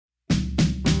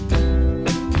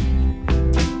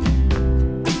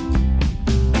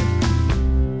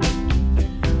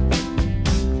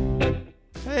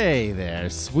Hey there,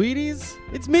 sweeties.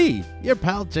 It's me, your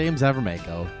pal James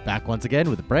Avermako, back once again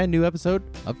with a brand new episode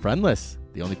of Friendless,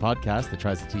 the only podcast that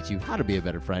tries to teach you how to be a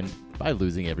better friend by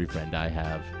losing every friend I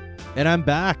have. And I'm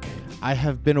back. I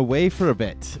have been away for a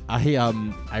bit.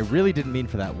 I really didn't mean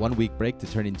for that 1 week break to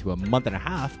turn into a month and a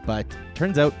half, but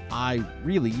turns out I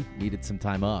really needed some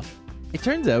time off. It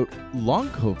turns out long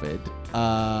COVID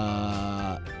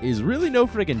is really no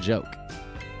friggin' joke.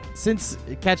 Since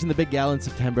catching the big gal in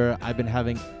September, I've been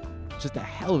having just a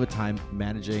hell of a time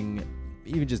managing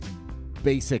even just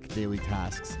basic daily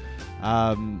tasks.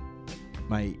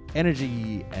 My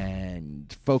energy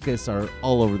and focus are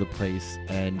all over the place,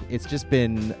 and it's just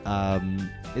been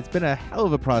a hell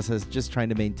of a process just trying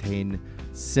to maintain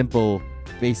simple,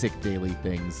 basic daily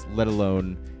things, let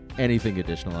alone anything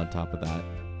additional on top of that.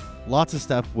 Lots of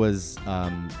stuff was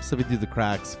slipping through the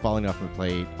cracks, falling off my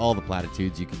plate, all the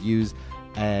platitudes you could use.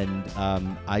 And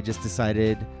I just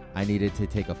decided I needed to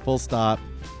take a full stop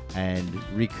and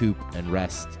recoup and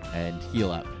rest and heal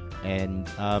up. And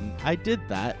I did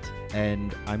that,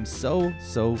 and I'm so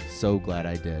glad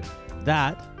I did.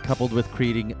 That, coupled with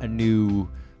creating a new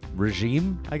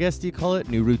regime, I guess you call it,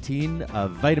 new routine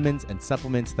of vitamins and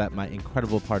supplements that my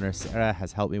incredible partner Sarah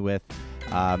has helped me with,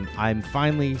 I'm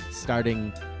finally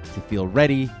starting to feel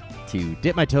ready to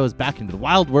dip my toes back into the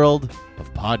wild world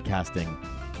of podcasting.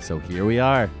 So here we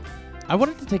are. I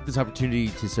wanted to take this opportunity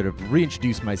to sort of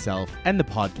reintroduce myself and the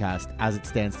podcast as it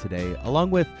stands today,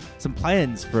 along with some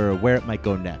plans for where it might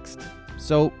go next.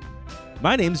 So,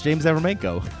 my name's James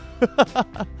Avermako.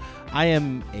 I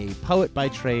am a poet by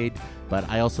trade, but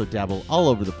I also dabble all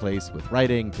over the place with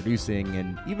writing, producing,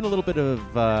 and even a little bit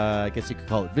of, I guess you could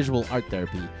call it visual art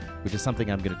therapy, which is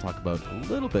something I'm going to talk about a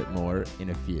little bit more in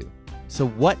a few. So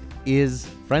what is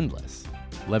Friendless?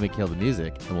 Let me kill the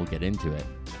music and we'll get into it.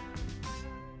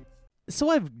 So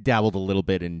I've dabbled a little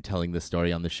bit in telling this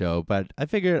story on the show, but I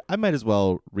figured I might as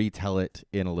well retell it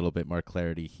in a little bit more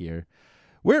clarity here.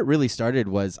 Where it really started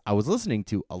was I was listening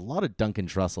to a lot of Duncan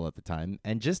Trussell at the time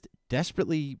and just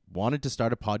desperately wanted to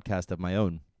start a podcast of my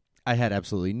own. I had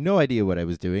absolutely no idea what I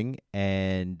was doing,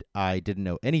 and I didn't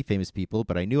know any famous people,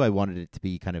 but I knew I wanted it to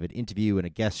be kind of an interview and a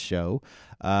guest show.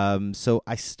 So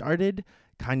I started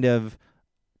kind of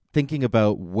thinking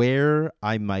about where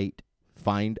I might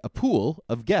find a pool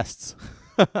of guests.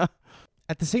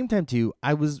 At the same time, too,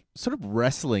 I was sort of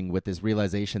wrestling with this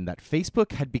realization that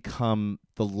Facebook had become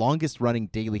the longest running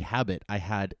daily habit I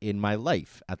had in my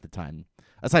life at the time,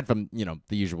 aside from,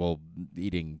 the usual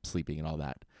eating, sleeping, and all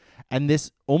that. And this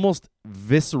almost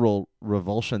visceral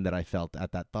revulsion that I felt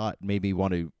at that thought made me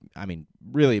want to,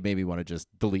 really made me want to just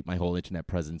delete my whole internet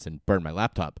presence and burn my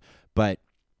laptop. But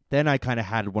then I kind of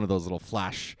had one of those little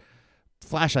flash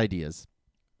ideas.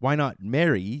 Why not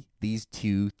marry these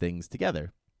two things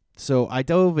together? So I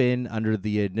dove in under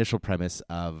the initial premise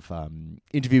of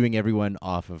interviewing everyone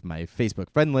off of my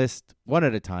Facebook friend list, one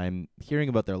at a time, hearing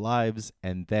about their lives,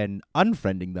 and then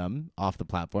unfriending them off the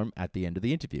platform at the end of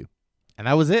the interview. And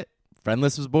that was it.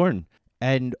 Friendless was born.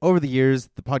 And over the years,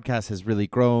 the podcast has really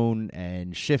grown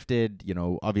and shifted.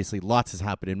 Obviously lots has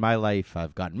happened in my life.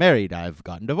 I've gotten married. I've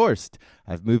gotten divorced.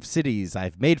 I've moved cities.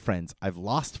 I've made friends. I've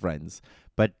lost friends.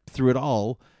 But through it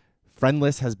all,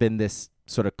 Friendless has been this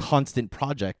sort of constant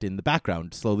project in the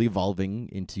background, slowly evolving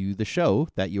into the show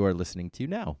that you are listening to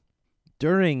now.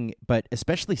 But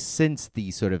especially since the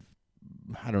sort of,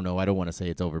 I don't want to say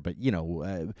it's over, but,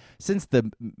 since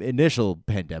the initial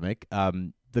pandemic,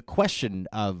 the question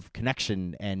of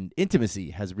connection and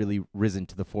intimacy has really risen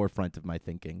to the forefront of my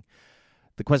thinking.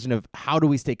 The question of how do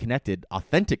we stay connected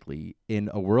authentically in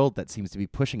a world that seems to be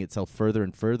pushing itself further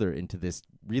and further into this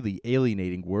really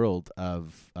alienating world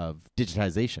of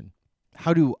digitization.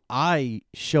 How do I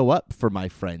show up for my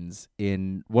friends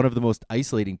in one of the most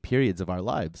isolating periods of our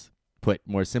lives? Put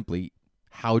more simply,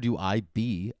 how do I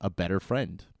be a better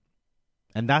friend?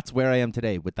 And that's where I am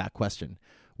today with that question.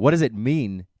 What does it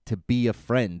mean to be a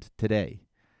friend today?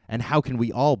 And how can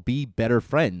we all be better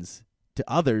friends to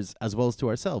others as well as to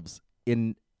ourselves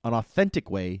in an authentic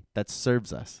way that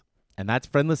serves us? And that's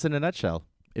Friendless in a nutshell.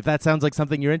 If that sounds like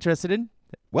something you're interested in,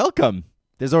 welcome.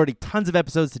 There's already tons of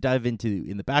episodes to dive into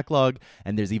in the backlog,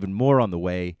 and there's even more on the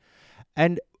way.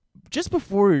 And just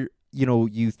before,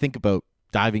 you think about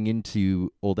diving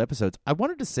into old episodes, I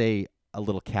wanted to say a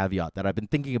little caveat that I've been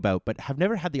thinking about, but have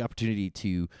never had the opportunity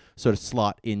to sort of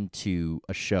slot into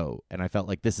a show. And I felt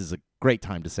like this is a great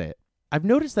time to say it. I've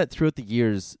noticed that throughout the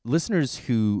years, listeners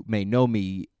who may know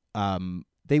me,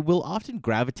 they will often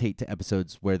gravitate to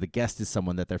episodes where the guest is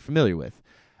someone that they're familiar with.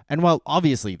 And while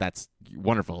obviously that's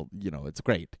wonderful, it's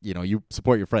great, you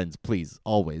support your friends, please,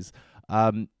 always.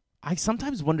 I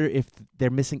sometimes wonder if they're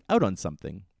missing out on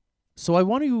something. So I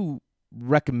want to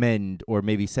recommend or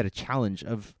maybe set a challenge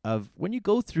of when you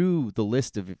go through the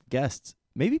list of guests,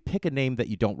 maybe pick a name that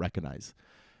you don't recognize.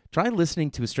 Try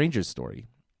listening to a stranger's story.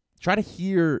 Try to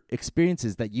hear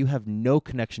experiences that you have no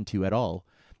connection to at all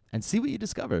and see what you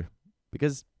discover.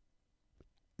 Because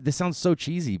this sounds so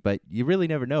cheesy, but you really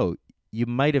never know. You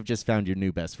might have just found your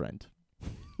new best friend.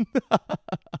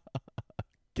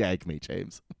 Gag me,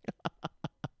 James.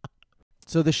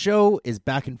 So the show is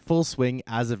back in full swing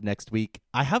as of next week.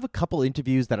 I have a couple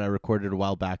interviews that I recorded a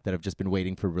while back that have just been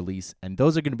waiting for release, and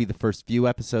those are going to be the first few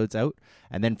episodes out.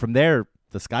 And then from there,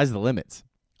 the sky's the limits.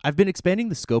 I've been expanding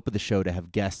the scope of the show to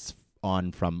have guests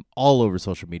on from all over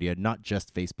social media, not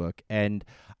just Facebook. And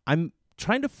I'm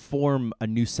trying to form a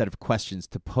new set of questions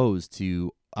to pose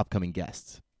to upcoming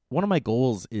guests. One of my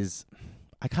goals is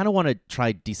I kind of want to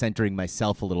try decentering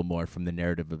myself a little more from the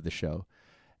narrative of the show.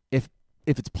 If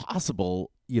it's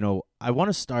possible, I want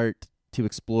to start to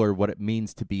explore what it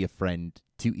means to be a friend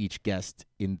to each guest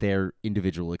in their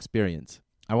individual experience.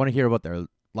 I want to hear about their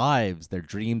lives, their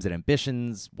dreams and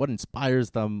ambitions, what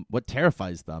inspires them, what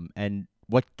terrifies them, and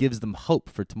what gives them hope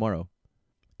for tomorrow.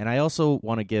 And I also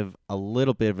want to give a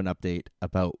little bit of an update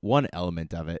about one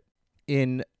element of it.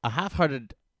 In a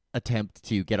half-hearted attempt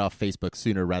to get off Facebook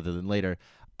sooner rather than later,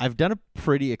 I've done a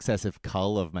pretty excessive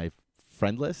cull of my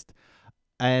friend list.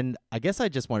 And I guess I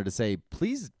just wanted to say,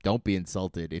 please don't be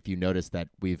insulted if you notice that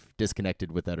we've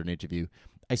disconnected without an interview.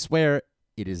 I swear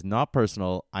it is not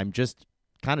personal. I'm just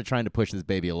kind of trying to push this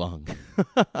baby along.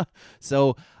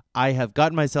 So I have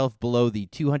gotten myself below the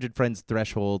 200 friends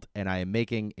threshold, and I am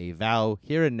making a vow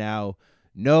here and now,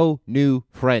 no new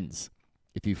friends.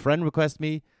 If you friend request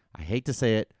me, I hate to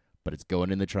say it, but it's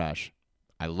going in the trash.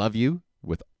 I love you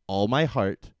with all my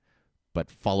heart, but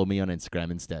follow me on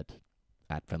Instagram instead,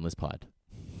 @FriendlessPod.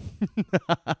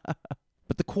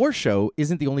 But the core show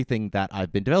isn't the only thing that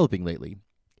I've been developing lately.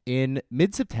 In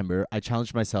mid-September, I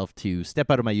challenged myself to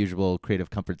step out of my usual creative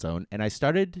comfort zone, and I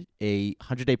started a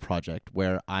 100-day project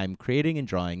where I'm creating and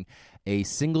drawing a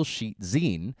single-sheet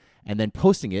zine and then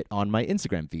posting it on my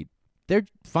Instagram feed. They're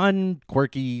fun,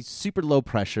 quirky, super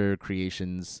low-pressure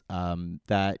creations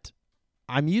that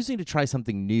I'm using to try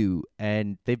something new,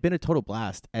 and they've been a total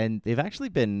blast, and they've actually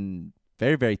been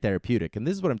very, very therapeutic. And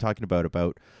this is what I'm talking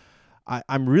about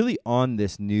I'm really on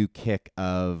this new kick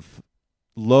of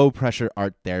low-pressure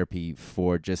art therapy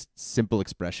for just simple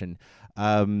expression.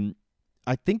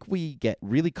 I think we get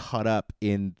really caught up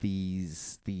in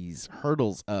these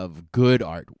hurdles of good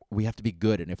art. We have to be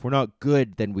good, and if we're not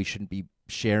good, then we shouldn't be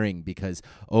sharing because,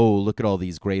 oh, look at all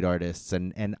these great artists.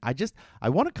 And I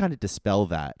want to kind of dispel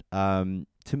that.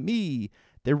 To me,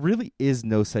 there really is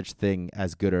no such thing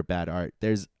as good or bad art.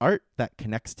 There's art that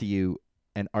connects to you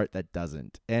and art that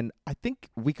doesn't. And I think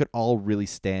we could all really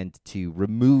stand to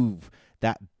remove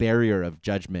that barrier of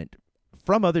judgment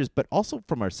from others, but also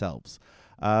from ourselves.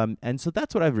 And so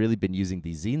that's what I've really been using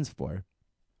these zines for.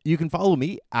 You can follow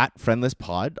me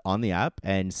 @FriendlessPod on the app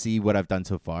and see what I've done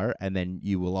so far. And then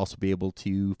you will also be able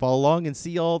to follow along and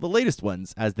see all the latest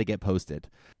ones as they get posted.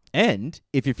 And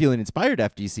if you're feeling inspired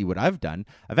after you see what I've done,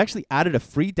 I've actually added a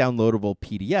free downloadable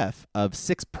PDF of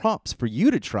 6 prompts for you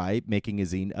to try making a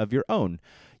zine of your own.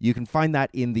 You can find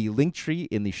that in the link tree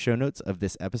in the show notes of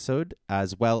this episode,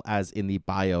 as well as in the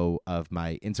bio of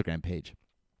my Instagram page.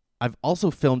 I've also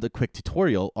filmed a quick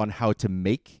tutorial on how to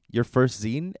make your first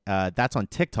zine. That's on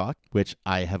TikTok, which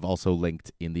I have also linked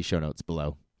in the show notes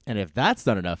below. And if that's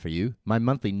not enough for you, my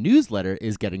monthly newsletter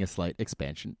is getting a slight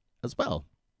expansion as well.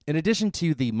 In addition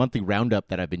to the monthly roundup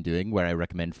that I've been doing, where I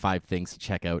recommend 5 things to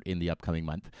check out in the upcoming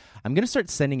month, I'm going to start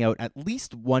sending out at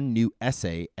least one new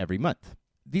essay every month.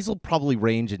 These will probably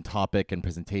range in topic and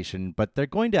presentation, but they're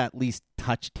going to at least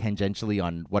touch tangentially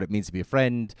on what it means to be a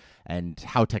friend and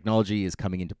how technology is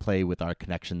coming into play with our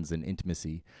connections and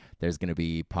intimacy. There's going to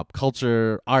be pop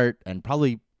culture, art, and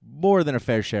probably more than a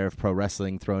fair share of pro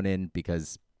wrestling thrown in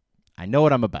because I know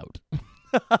what I'm about.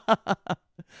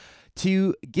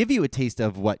 To give you a taste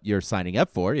of what you're signing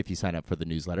up for, if you sign up for the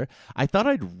newsletter, I thought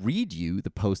I'd read you the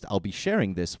post I'll be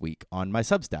sharing this week on my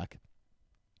Substack.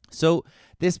 So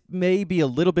this may be a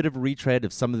little bit of a retread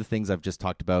of some of the things I've just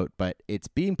talked about, but it's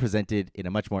being presented in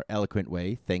a much more eloquent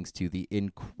way thanks to the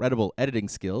incredible editing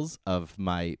skills of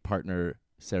my partner,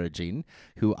 Sarah Jean,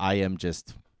 who I am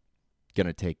just going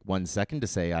to take 1 second to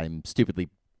say I'm stupidly,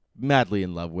 madly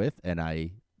in love with, and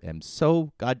I am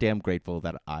so goddamn grateful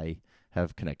that I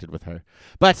have connected with her.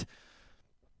 But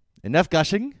enough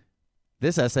gushing.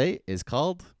 This essay is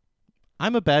called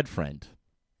I'm a Bad Friend.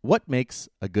 What makes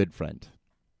a good friend?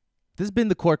 This has been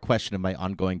the core question of my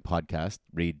ongoing podcast,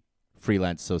 read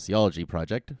freelance sociology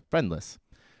project, Friendless.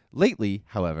 Lately,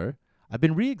 however, I've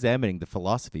been re-examining the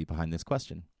philosophy behind this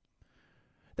question.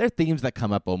 There are themes that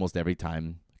come up almost every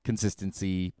time: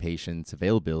 consistency, patience,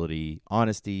 availability,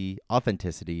 honesty,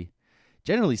 authenticity.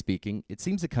 Generally speaking, it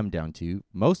seems to come down to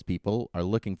most people are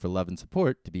looking for love and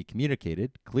support to be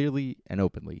communicated clearly and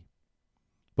openly.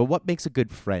 But what makes a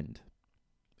good friend?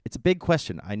 It's a big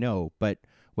question, I know, but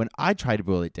when I try to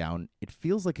boil it down, it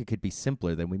feels like it could be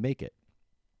simpler than we make it.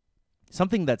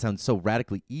 Something that sounds so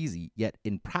radically easy, yet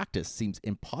in practice seems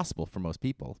impossible for most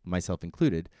people, myself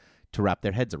included, to wrap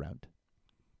their heads around.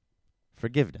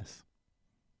 Forgiveness.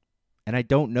 And I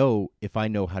don't know if I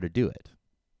know how to do it.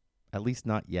 At least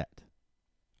not yet.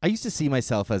 I used to see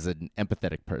myself as an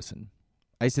empathetic person.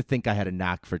 I used to think I had a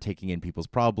knack for taking in people's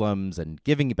problems and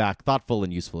giving back thoughtful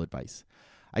and useful advice.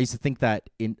 I used to think that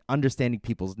in understanding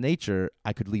people's nature,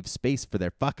 I could leave space for their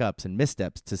fuck-ups and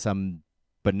missteps to some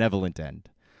benevolent end.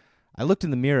 I looked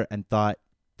in the mirror and thought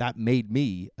that made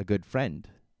me a good friend.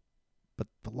 But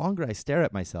the longer I stare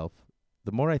at myself,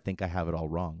 the more I think I have it all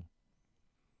wrong.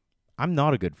 I'm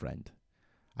not a good friend.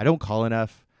 I don't call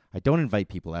enough. I don't invite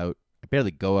people out. I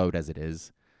barely go out as it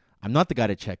is. I'm not the guy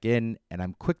to check in, and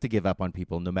I'm quick to give up on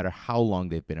people no matter how long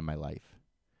they've been in my life.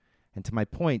 And to my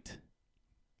point,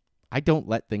 I don't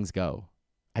let things go.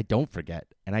 I don't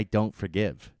forget, and I don't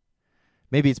forgive.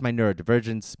 Maybe it's my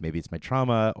neurodivergence, maybe it's my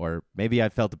trauma, or maybe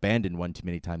I've felt abandoned one too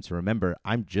many times to remember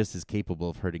I'm just as capable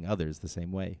of hurting others the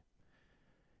same way.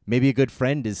 Maybe a good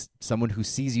friend is someone who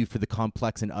sees you for the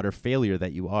complex and utter failure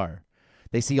that you are.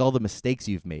 They see all the mistakes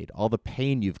you've made, all the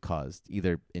pain you've caused,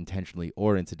 either intentionally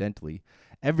or incidentally,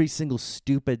 every single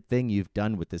stupid thing you've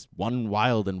done with this one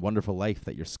wild and wonderful life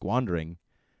that you're squandering,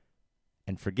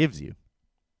 and forgives you.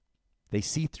 They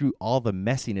see through all the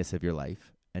messiness of your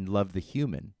life and love the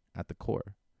human at the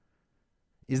core.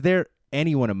 Is there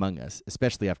anyone among us,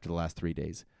 especially after the last 3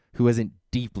 days, who isn't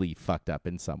deeply fucked up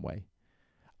in some way?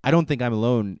 I don't think I'm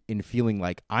alone in feeling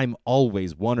like I'm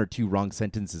always one or two wrong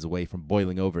sentences away from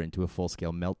boiling over into a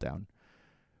full-scale meltdown.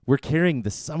 We're carrying the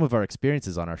sum of our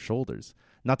experiences on our shoulders,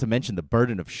 not to mention the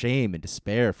burden of shame and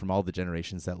despair from all the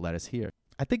generations that led us here.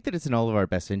 I think that it's in all of our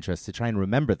best interests to try and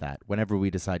remember that whenever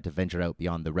we decide to venture out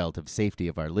beyond the relative safety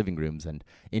of our living rooms and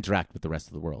interact with the rest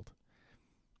of the world.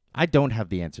 I don't have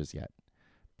the answers yet,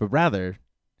 but rather,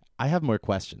 I have more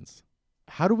questions.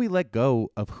 How do we let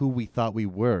go of who we thought we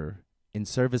were in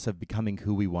service of becoming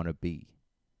who we want to be?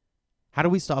 How do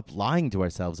we stop lying to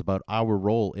ourselves about our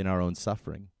role in our own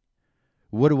suffering?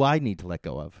 What do I need to let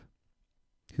go of?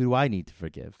 Who do I need to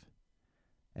forgive?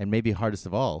 And maybe hardest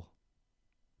of all,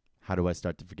 how do I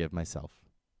start to forgive myself?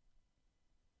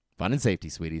 Fun and safety,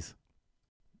 sweeties.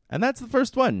 And that's the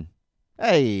first one.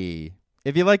 Hey,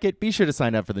 if you like it, be sure to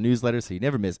sign up for the newsletter so you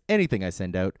never miss anything I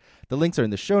send out. The links are in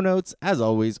the show notes, as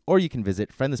always, or you can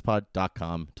visit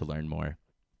friendlesspod.com to learn more.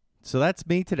 So that's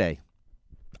me today.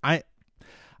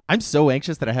 I'm so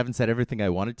anxious that I haven't said everything I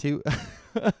wanted to.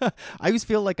 I always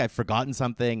feel like I've forgotten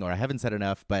something or I haven't said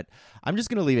enough, but I'm just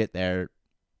going to leave it there.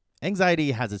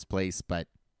 Anxiety has its place, but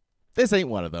this ain't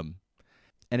one of them.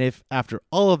 And if after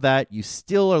all of that, you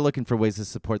still are looking for ways to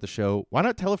support the show, why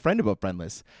not tell a friend about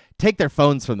Friendless? Take their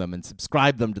phones from them and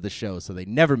subscribe them to the show so they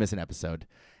never miss an episode.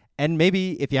 And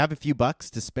maybe if you have a few bucks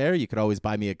to spare, you could always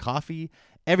buy me a coffee.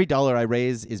 Every dollar I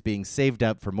raise is being saved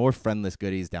up for more Friendless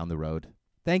goodies down the road.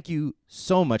 Thank you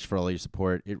so much for all your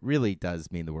support. It really does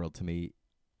mean the world to me.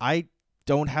 I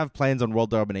don't have plans on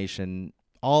world domination.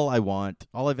 All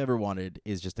I've ever wanted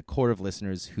is just a core of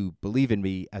listeners who believe in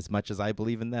me as much as I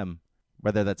believe in them.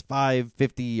 Whether that's 5,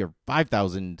 50, or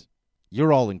 5,000,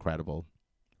 you're all incredible.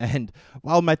 And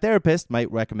while my therapist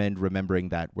might recommend remembering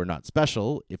that we're not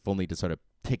special, if only to sort of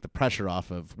take the pressure off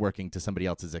of working to somebody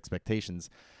else's expectations,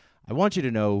 I want you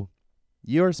to know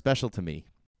you're special to me.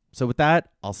 So with that,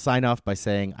 I'll sign off by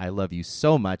saying I love you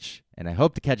so much, and I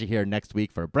hope to catch you here next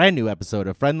week for a brand new episode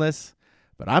of Friendless.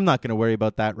 But I'm not going to worry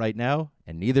about that right now,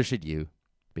 and neither should you,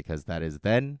 because that is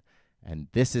then, and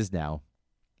this is now.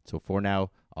 So for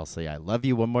now, I'll say I love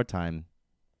you one more time,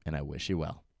 and I wish you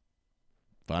well.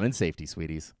 Fun and safety,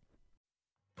 sweeties.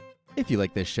 If you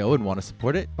like this show and want to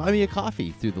support it, buy me a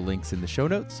coffee through the links in the show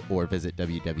notes, or visit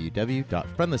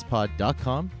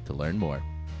www.friendlesspod.com to learn more.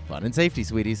 Fun and safety,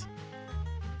 sweeties.